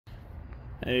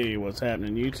Hey, what's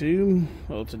happening, YouTube?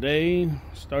 Well, today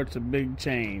starts a big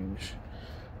change.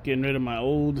 Getting rid of my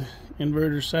old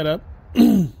inverter setup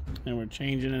and we're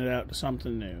changing it out to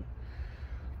something new.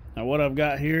 Now, what I've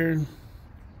got here,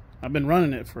 I've been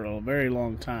running it for a very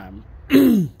long time.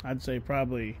 I'd say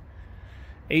probably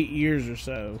 8 years or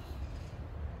so.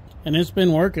 And it's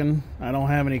been working. I don't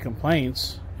have any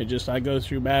complaints. It just, I go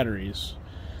through batteries.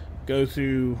 Go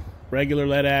through regular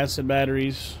lead acid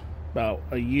batteries. About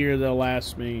a year they'll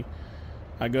last me.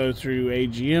 I go through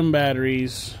AGM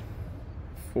batteries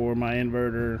for my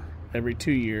inverter every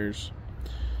 2 years.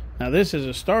 Now this is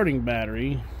a starting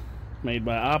battery made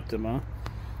by Optima.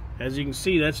 As you can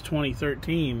see, that's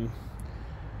 2013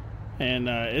 and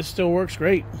it still works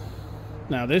great.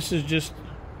 Now this is just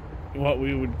what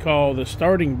we would call the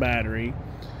starting battery.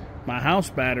 My house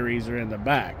batteries are in the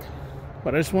back,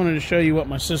 but I just wanted to show you what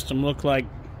my system looked like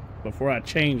before I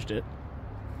changed it.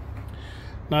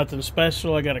 Nothing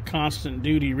special. I got a constant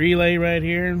duty relay right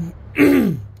here.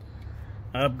 I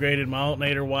upgraded my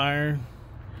alternator wire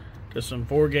to some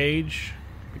 4-gauge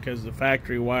because the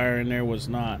factory wire in there was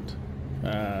not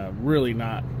really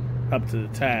not up to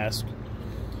the task.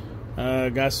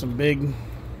 Got some big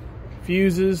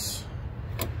fuses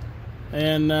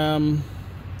and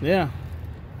yeah,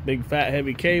 big fat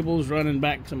heavy cables running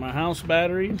back to my house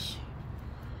batteries,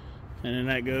 and then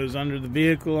that goes under the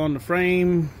vehicle on the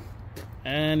frame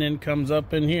and then comes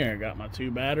up in here. Got my 2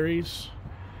 batteries,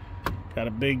 got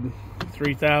a big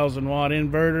 3,000 watt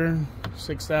inverter,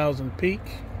 6,000 peak,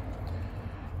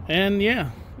 and yeah,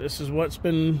 this is what's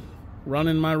been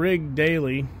running my rig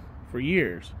daily for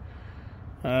years.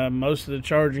 Most of the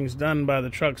charging's done by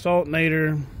the truck's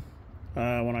alternator.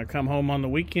 When I come home on the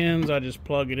weekends, I just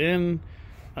plug it in.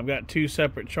 I've got 2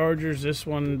 separate chargers. This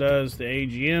one does the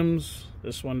AGMs,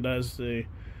 this one does the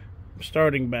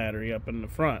starting battery up in the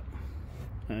front.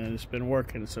 And it's been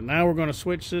working. So now we're going to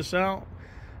switch this out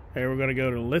and we're going to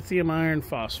go to lithium iron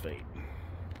phosphate.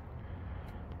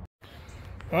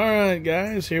 Alright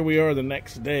guys, here we are the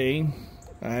next day.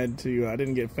 I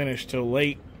didn't get finished till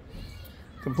late.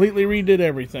 Completely redid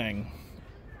everything.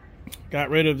 Got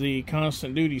rid of the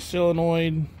constant duty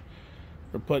solenoid.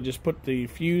 Just put the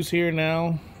fuse here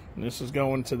now. This is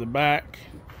going to the back.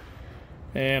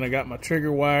 And I got my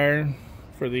trigger wire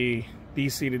for the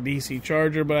DC to DC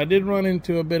charger, but I did run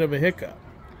into a bit of a hiccup.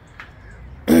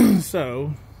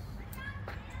 So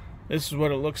this is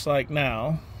what it looks like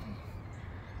now.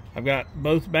 I've got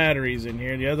both batteries in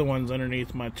here. The other one's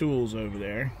underneath my tools over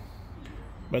there,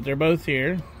 but they're both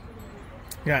here.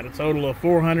 Got a total of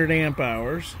 400 amp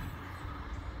hours.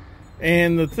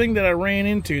 And the thing that I ran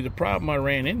into, the problem I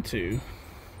ran into,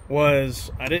 was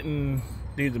I didn't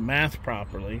do the math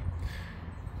properly.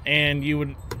 And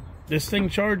this thing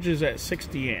charges at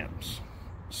 60 amps.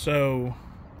 So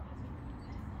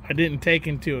I didn't take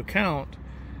into account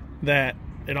that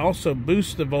it also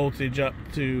boosts the voltage up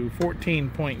to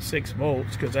 14.6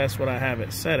 volts, because that's what I have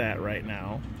it set at right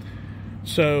now.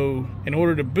 So in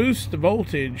order to boost the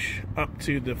voltage up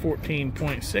to the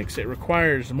 14.6, it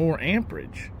requires more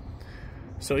amperage.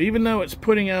 So even though it's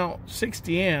putting out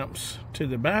 60 amps to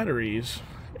the batteries,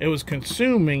 it was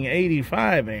consuming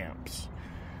 85 amps.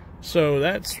 So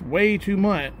that's way too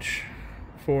much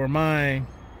for my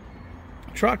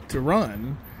truck to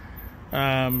run,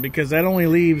 because that only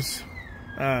leaves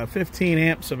 15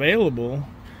 amps available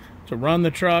to run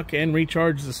the truck and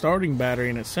recharge the starting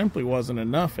battery, and it simply wasn't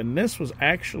enough. And this was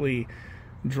actually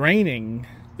draining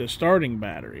the starting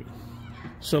battery.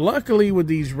 So luckily with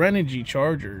these Renogy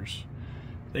chargers,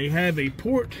 they have a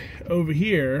port over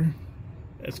here.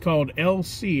 It's called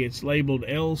LC. It's labeled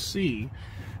LC.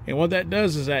 And what that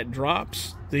does is that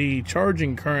drops the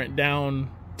charging current down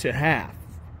to half.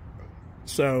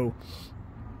 So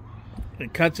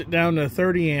it cuts it down to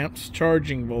 30 amps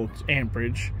charging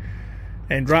amperage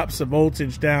and drops the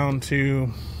voltage down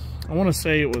to, I want to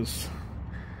say it was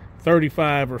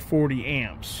 35 or 40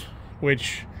 amps,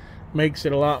 which makes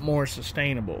it a lot more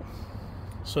sustainable.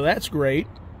 So that's great.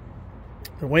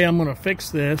 The way I'm going to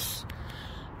fix this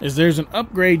is there's an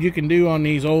upgrade you can do on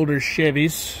these older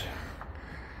Chevys.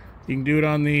 You can do it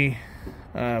on the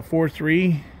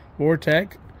 4.3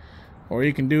 Vortec, or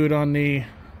you can do it on the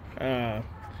I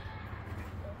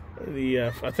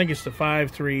think it's the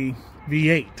 5.3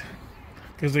 V8,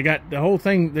 because they got the whole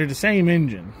thing. They're the same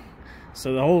engine,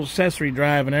 so the whole accessory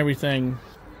drive and everything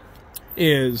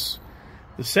is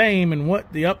the same. And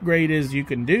what the upgrade is you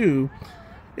can do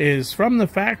is, from the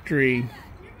factory,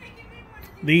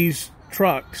 these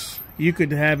trucks, you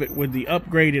could have it with the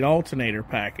upgraded alternator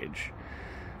package.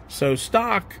 So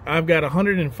stock, I've got a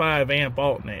 105 amp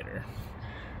alternator,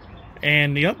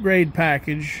 and the upgrade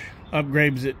package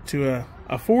upgrades it to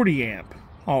a 40 amp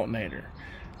alternator.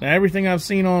 Now everything I've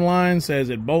seen online says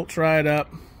it bolts right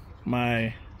up.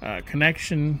 My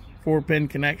connection, 4-pin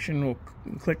connection, will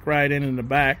click right in the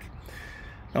back.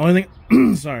 The only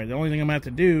thing, sorry, the only thing I'm gonna have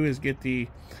to do is get the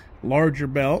larger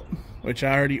belt, which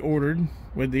I already ordered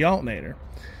with the alternator.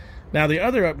 Now the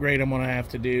other upgrade I'm gonna have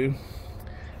to do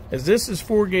is this is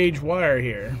 4-gauge wire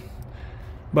here,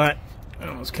 but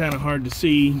it's kind of hard to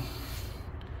see.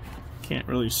 Can't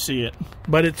really see it,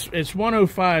 but it's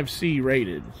 105C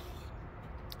rated.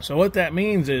 So what that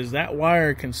means is that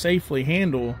wire can safely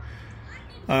handle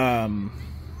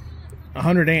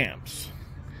 100 amps,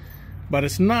 but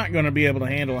it's not going to be able to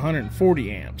handle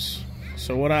 140 amps.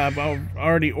 So what I've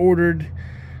already ordered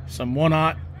some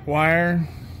 1/0 wire.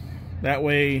 That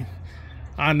way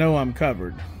I know I'm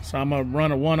covered. So I'm going to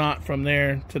run a 1/0 from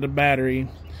there to the battery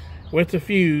with the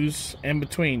fuse in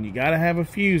between. You got to have a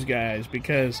fuse, guys,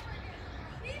 because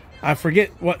I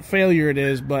forget what failure it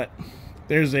is, but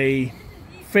there's a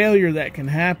failure that can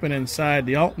happen inside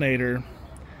the alternator.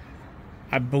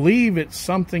 I believe it's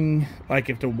something like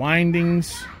if the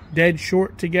windings dead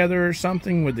short together or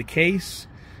something with the case,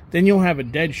 then you'll have a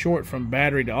dead short from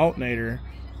battery to alternator,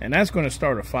 and that's going to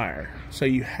start a fire. So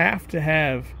you have to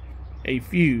have a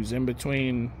fuse in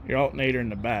between your alternator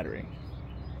and the battery.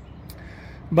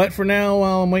 But for now,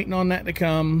 while I'm waiting on that to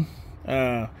come,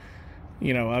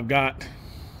 you know, I've got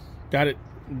it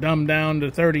dumbed down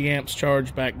to 30 amps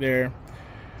charge back there,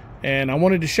 and I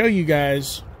wanted to show you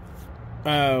guys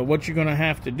what you're going to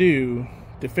have to do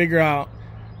to figure out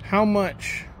how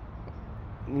much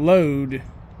load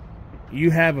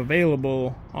you have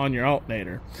available on your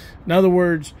alternator. In other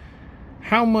words,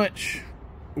 how much,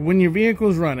 when your vehicle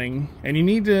is running, and you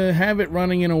need to have it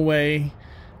running in a way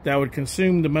that would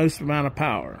consume the most amount of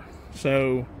power.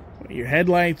 So your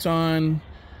headlights on,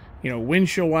 you know,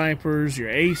 windshield wipers, your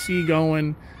AC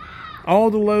going,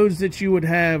 all the loads that you would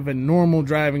have in normal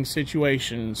driving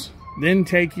situations. Then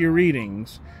take your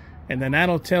readings, and then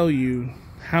that'll tell you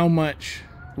how much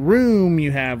room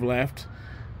you have left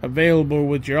available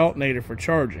with your alternator for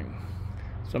charging.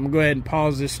 So I'm gonna go ahead and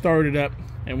pause this, start it up,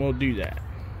 and we'll do that.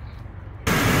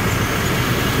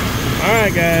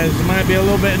 Alright guys, it might be a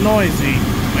little bit noisy,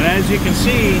 but as you can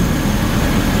see,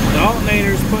 the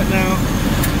alternator is putting out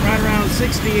right around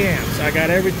 60 amps. I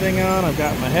got everything on. I've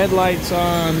got my headlights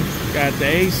on, got the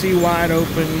AC wide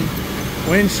open,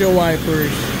 windshield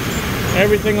wipers,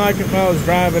 everything like if I was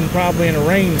driving probably in a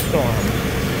rainstorm.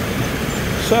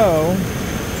 So,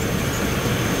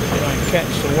 see if I can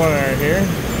catch the wire here.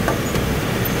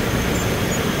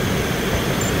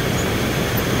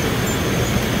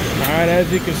 Alright,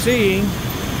 as you can see,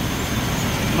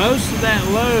 most of that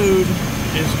load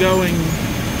is going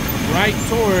right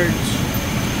towards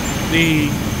the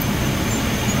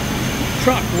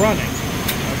truck running.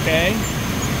 Okay?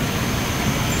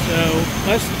 So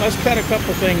let's cut a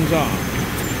couple things off.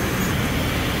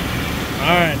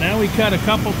 Alright, now we cut a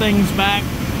couple things back.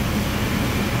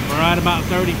 We're right about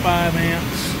 35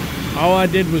 amps. All I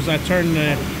did was I turned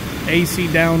the AC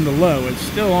down to low. It's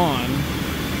still on.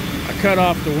 I cut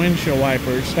off the windshield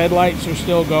wipers. Headlights are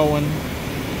still going.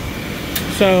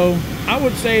 So I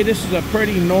would say this is a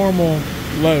pretty normal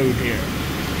load here.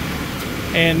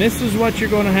 And this is what you're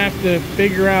going to have to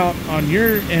figure out on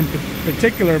your in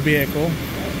particular vehicle.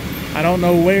 I don't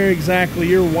know where exactly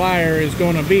your wire is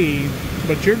going to be,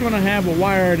 but you're going to have a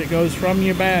wire that goes from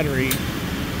your battery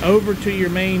over to your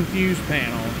main fuse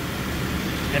panel,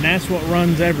 and that's what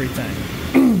runs everything.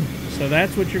 So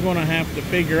that's what you're going to have to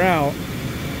figure out.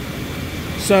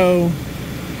 So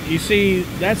you see,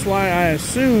 that's why I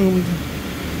assumed,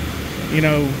 you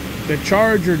know, the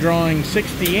charger drawing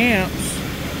 60 amps,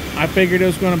 I figured it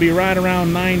was going to be right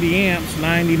around 90 amps,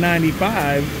 90,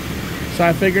 95. So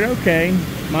I figured, okay,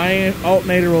 my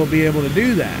alternator will be able to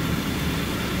do that.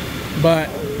 But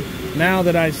now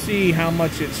that I see how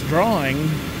much it's drawing,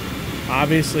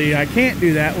 obviously I can't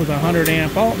do that with a 100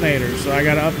 amp alternator. So I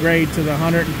got to upgrade to the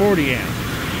 140 amp.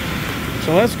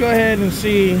 So let's go ahead and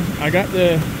see. I got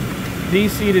the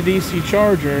DC to DC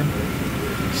charger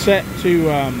set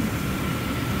to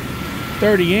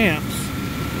 30 amps.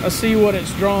 Let's see what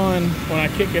it's drawing when I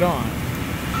kick it on.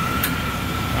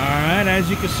 Alright, as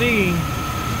you can see,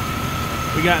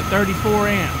 we got 34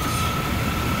 amps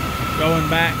going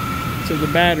back to the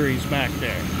batteries back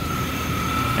there.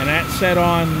 And that's set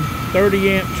on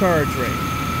 30 amp charge rate.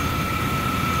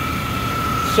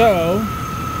 So,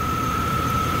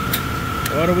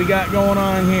 what do we got going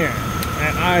on here?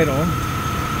 At idle,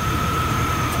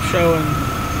 showing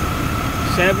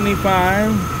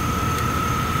 75,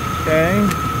 okay,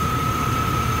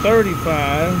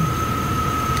 35,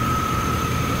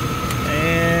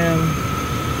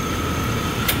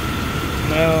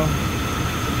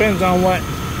 depends on what,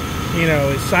 you know,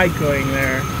 is cycling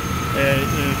there.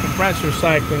 The compressor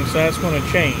cycling, so that's going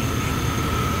to change.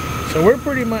 So we're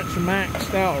pretty much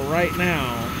maxed out right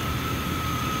now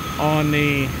on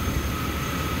the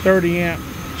 30 amp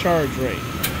charge rate.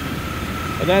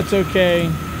 But that's okay.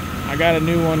 I got a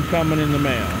new one coming in the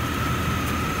mail.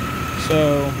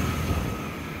 So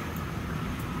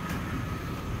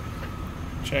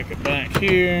check it back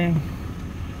here.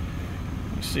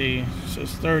 You see, it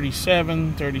says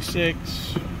 37,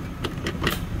 36.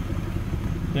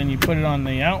 Then you put it on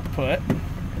the output.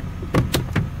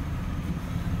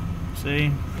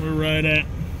 See, we're right at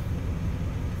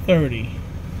 30.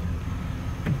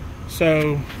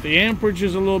 So the amperage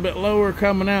is a little bit lower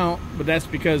coming out, but that's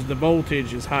because the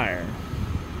voltage is higher.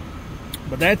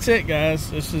 But that's it,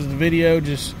 guys. This is the video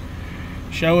just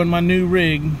showing my new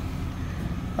rig.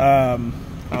 I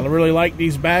really like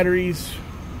these batteries.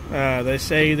 They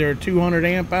say they're 200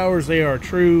 amp hours. They are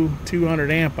true 200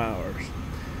 amp hours.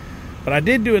 But I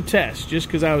did do a test just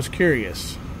because I was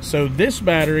curious. So this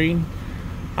battery,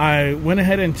 I went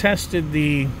ahead and tested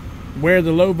where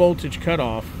the low voltage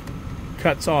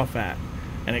cuts off at,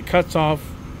 and it cuts off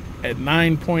at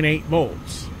 9.8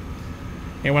 volts.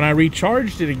 And when I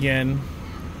recharged it again,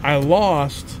 I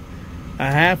lost a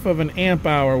half of an amp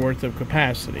hour worth of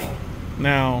capacity.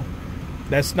 Now,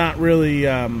 that's not really,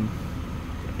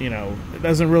 you know, it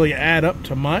doesn't really add up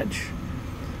to much,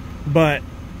 but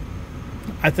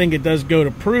I think it does go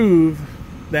to prove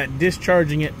that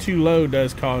discharging it too low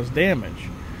does cause damage,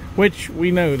 which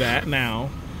we know that now.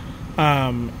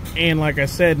 And like I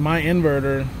said, my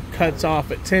inverter cuts off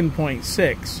at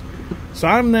 10.6, so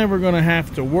I'm never going to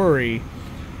have to worry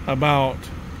about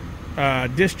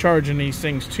discharging these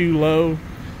things too low.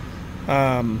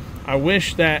 I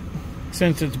wish that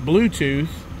since it's Bluetooth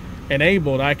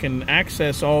enabled, I can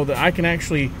access I can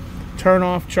actually turn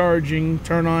off charging,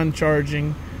 turn on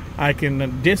charging. I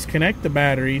can disconnect the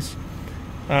batteries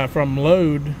from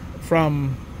load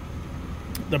from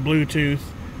the Bluetooth.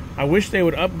 I wish they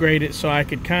would upgrade it so I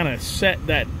could kind of set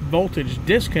that voltage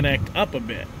disconnect up a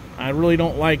bit. I really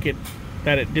don't like it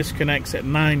that it disconnects at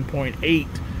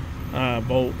 9.8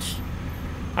 volts.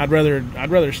 I'd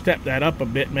rather step that up a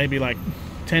bit, maybe like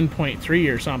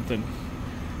 10.3 or something.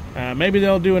 Maybe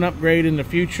they'll do an upgrade in the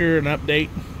future, an update,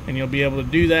 and you'll be able to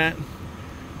do that.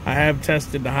 I have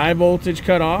tested the high voltage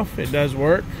cutoff. It does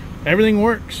work. Everything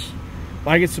works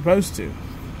like it's supposed to.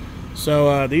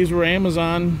 So these were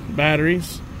Amazon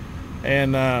batteries,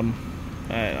 and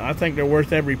I think they're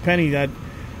worth every penny.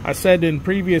 I said in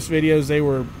previous videos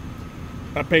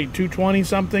I paid $220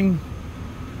 something.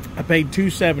 I paid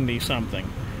 $270 something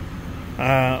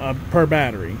per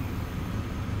battery.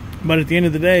 But at the end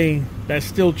of the day, that's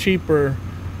still cheaper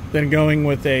than going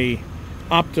with a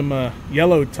Optima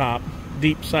yellow top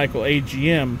deep cycle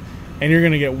AGM, and you're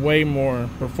going to get way more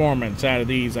performance out of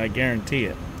these, I guarantee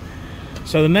it.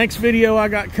 So the next video I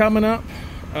got coming up,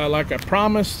 like I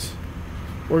promised,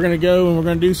 we're going to go and we're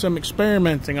going to do some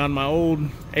experimenting on my old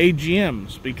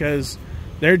AGMs, because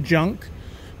they're junk.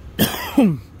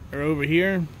 They're over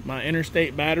here, my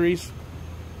interstate batteries.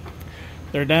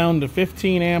 They're down to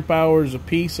 15 amp hours a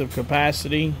piece of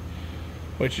capacity,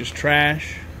 which is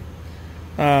trash.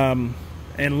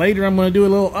 And later I'm going to do a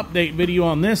little update video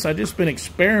on this. I've just been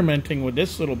experimenting with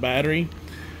this little battery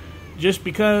just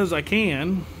because I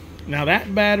can. Now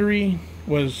that battery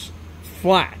was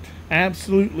flat,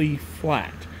 absolutely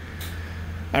flat.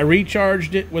 I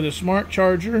recharged it with a smart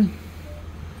charger,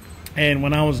 and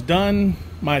when I was done,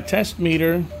 my test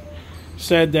meter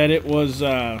said that it was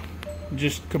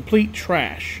just complete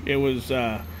trash. It was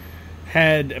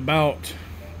had about,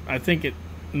 I think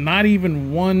not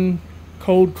even one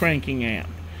cold cranking amp.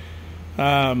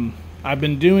 I've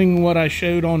been doing what I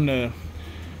showed on the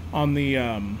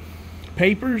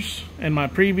papers in my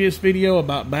previous video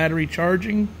about battery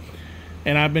charging,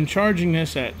 and I've been charging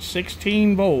this at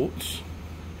 16 volts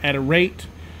at a rate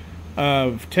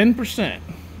of 10%.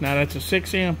 Now that's a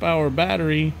 6 amp hour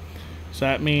battery, so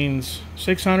that means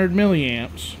 600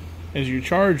 milliamps is your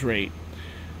charge rate.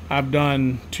 I've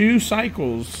done 2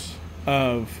 cycles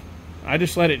of, I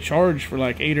just let it charge for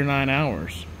like 8 or 9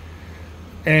 hours,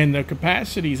 and the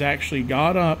capacity's actually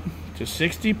got up to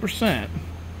 60%,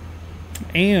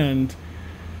 and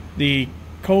the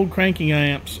cold cranking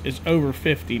amps is over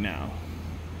 50 now.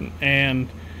 And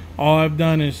all I've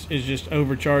done is just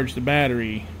overcharge the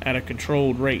battery at a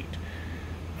controlled rate.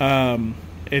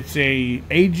 It's a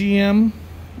AGM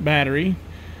battery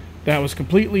that was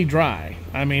completely dry.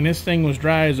 I mean, this thing was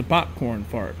dry as a popcorn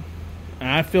fart. And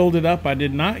I filled it up. I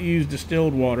did not use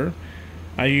distilled water.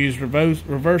 I used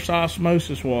reverse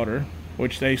osmosis water,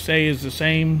 which they say is the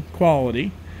same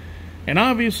quality. And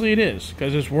obviously it is,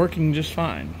 because it's working just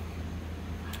fine.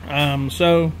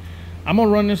 So I'm going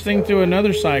to run this thing through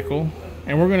another cycle,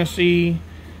 and we're going to see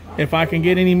if I can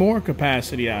get any more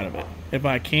capacity out of it. If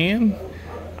I can,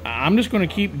 I'm just going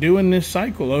to keep doing this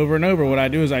cycle over and over. What I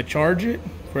do is I charge it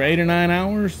for 8 or 9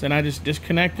 hours, then I just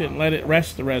disconnect it and let it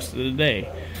rest the rest of the day.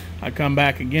 I come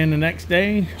back again the next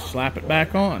day, slap it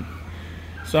back on.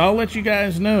 So I'll let you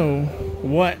guys know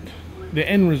what the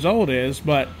end result is,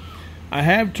 but I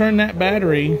have turned that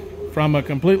battery from a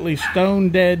completely stone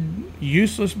dead,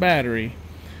 useless battery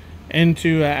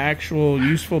into an actual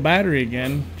useful battery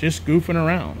again, just goofing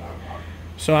around.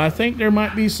 So I think there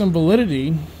might be some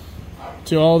validity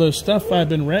to all this stuff I've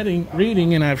been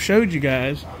reading, and I've showed you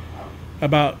guys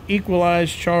about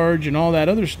equalized charge and all that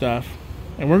other stuff.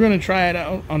 And we're going to try it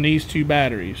out on these two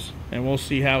batteries, and we'll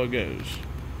see how it goes.